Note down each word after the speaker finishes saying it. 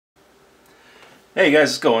Hey guys,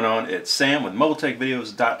 what's going on? It's Sam with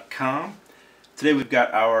MobileTechVideos.com. Today we've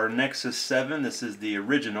got our Nexus 7. This is the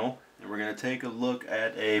original, and we're going to take a look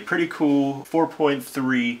at a pretty cool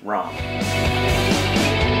 4.3 ROM.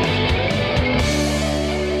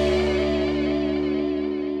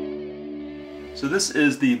 So this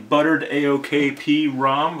is the buttered AOKP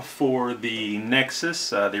ROM for the Nexus,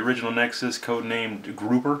 the original Nexus, codenamed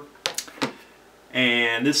Grouper.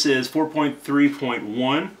 And this is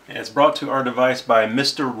 4.3.1, and it's brought to our device by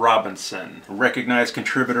Mr. Robinson, a recognized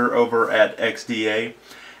contributor over at XDA,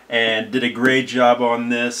 and did a great job on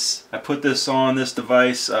this. I put this on this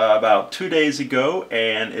device about 2 days ago,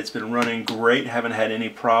 and it's been running great, haven't had any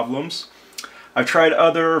problems. I've tried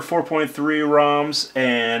other 4.3 ROMs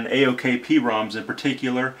and AOKP ROMs in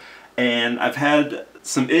particular, and I've had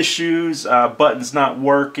some issues, buttons not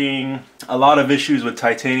working, a lot of issues with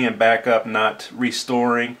titanium backup not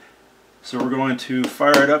restoring. So we're going to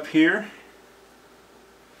fire it up here.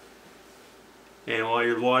 And while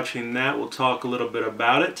you're watching that, we'll talk a little bit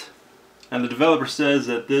about it. And the developer says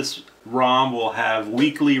that this ROM will have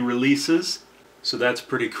weekly releases. So that's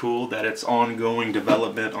pretty cool that it's ongoing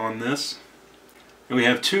development on this. And we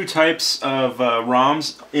have two types of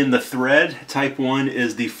ROMs in the thread. Type 1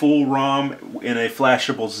 is the full ROM in a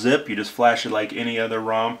flashable zip. You just flash it like any other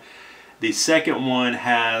ROM. The second one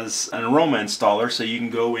has an aroma installer, so you can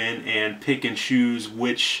go in and pick and choose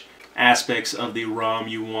which aspects of the ROM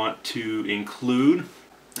you want to include.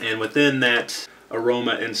 And within that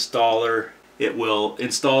aroma installer, it will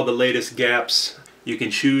install the latest gaps. You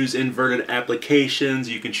can choose inverted applications,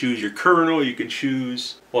 you can choose your kernel, you can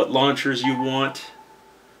choose what launchers you want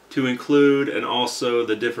to include, and also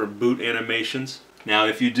the different boot animations. Now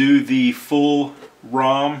if you do the full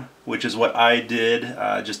ROM, which is what I did,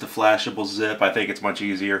 just a flashable zip, I think it's much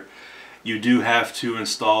easier, you do have to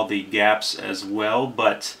install the gaps as well,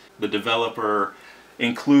 but the developer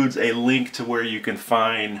includes a link to where you can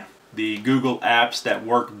find the Google apps that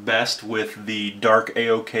work best with the dark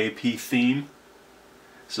AOKP theme.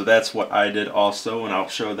 So that's what I did also, and I'll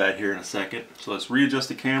show that here in a second. So let's readjust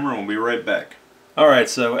the camera and we'll be right back. Alright,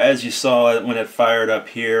 so as you saw when it fired up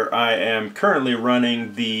here, I am currently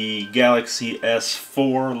running the Galaxy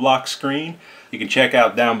S4 lock screen. You can check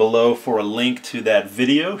out down below for a link to that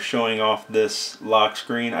video showing off this lock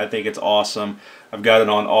screen. I think it's awesome. I've got it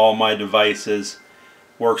on all my devices.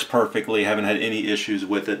 Works perfectly, haven't had any issues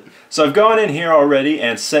with it. So I've gone in here already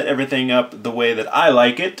and set everything up the way that I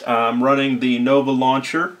like it. I'm running the Nova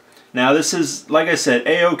launcher. Now this is, like I said,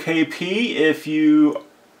 AOKP. If you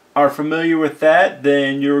are familiar with that,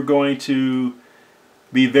 then you're going to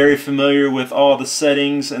be very familiar with all the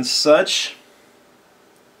settings and such.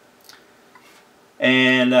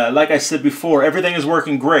 And like I said before, everything is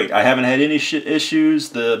working great. I haven't had any issues.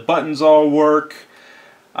 The buttons all work.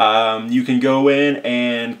 You can go in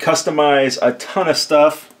and customize a ton of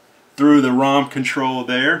stuff through the ROM control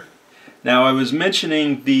there. Now I was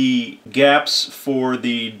mentioning the gaps for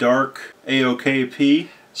the dark AOKP.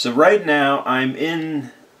 So right now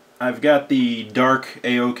I've got the dark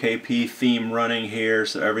AOKP theme running here,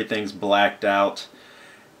 so everything's blacked out.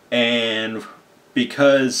 And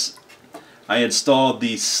because I installed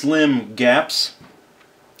the slim gaps,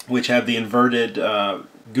 which have the inverted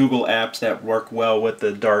Google apps that work well with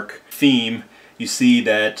the dark theme, you see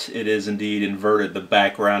that it is indeed inverted. The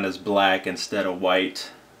background is black instead of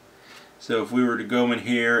white. So if we were to go in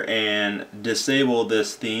here and disable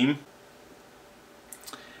this theme,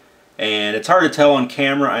 and it's hard to tell on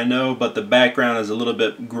camera, I know, but the background is a little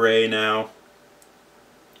bit gray now.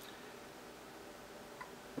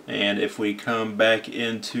 And if we come back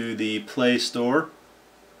into the Play Store,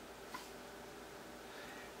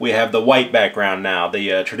 we have the white background now,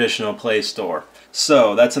 the traditional Play Store.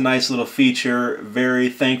 So that's a nice little feature. Very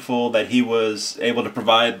thankful that he was able to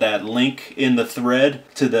provide that link in the thread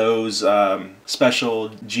to those special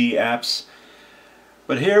G apps.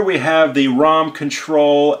 But here we have the ROM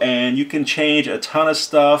control, and you can change a ton of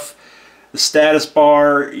stuff. The status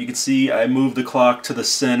bar, you can see I moved the clock to the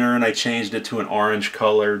center and I changed it to an orange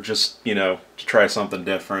color, just, you know, to try something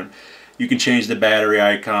different. You can change the battery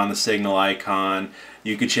icon, the signal icon.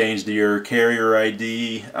 You can change your carrier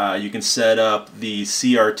ID. You can set up the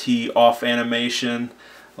CRT off animation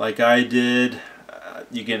like I did.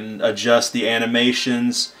 You can adjust the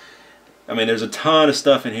animations. I mean, there's a ton of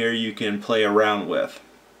stuff in here you can play around with.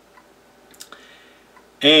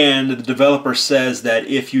 And the developer says that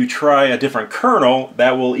if you try a different kernel,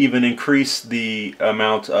 that will even increase the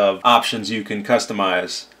amount of options you can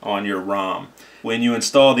customize on your ROM. When you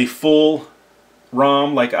install the full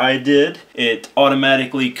ROM like I did, it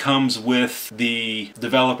automatically comes with the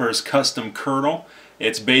developer's custom kernel.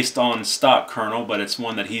 It's based on stock kernel, but it's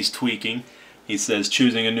one that he's tweaking. He says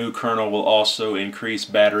choosing a new kernel will also increase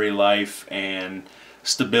battery life and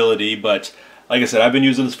stability, but like I said, I've been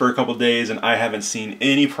using this for a couple days and I haven't seen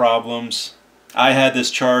any problems. I had this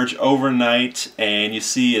charge overnight and you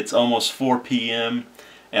see it's almost 4 p.m.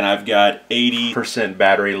 and I've got 80%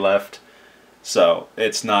 battery left, so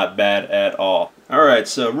it's not bad at all. Alright,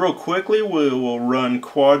 so real quickly we will run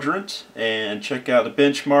Quadrant and check out the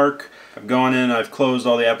benchmark. I've gone in, I've closed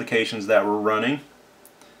all the applications that were running,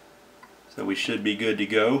 so we should be good to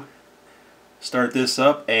go. Start this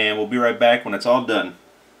up and we'll be right back when it's all done.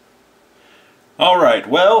 Alright,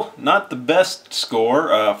 well, not the best score,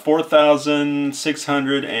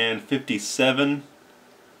 4,657.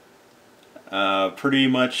 Pretty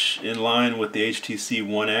much in line with the HTC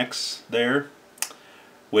One X there,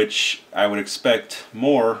 which I would expect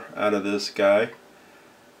more out of this guy.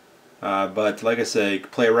 But like I say,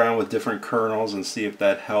 play around with different kernels and see if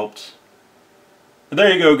that helped. But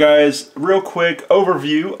there you go, guys. Real quick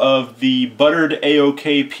overview of the buttered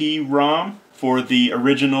AOKP ROM for the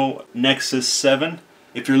original Nexus 7.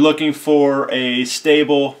 If you're looking for a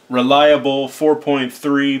stable, reliable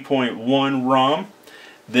 4.3.1 ROM,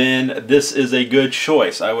 then this is a good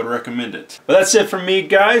choice. I would recommend it. But that's it from me,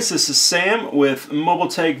 guys. This is Sam with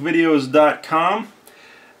MobileTechVideos.com.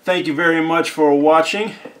 Thank you very much for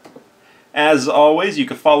watching. As always, you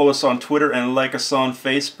can follow us on Twitter and like us on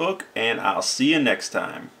Facebook, and I'll see you next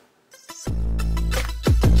time.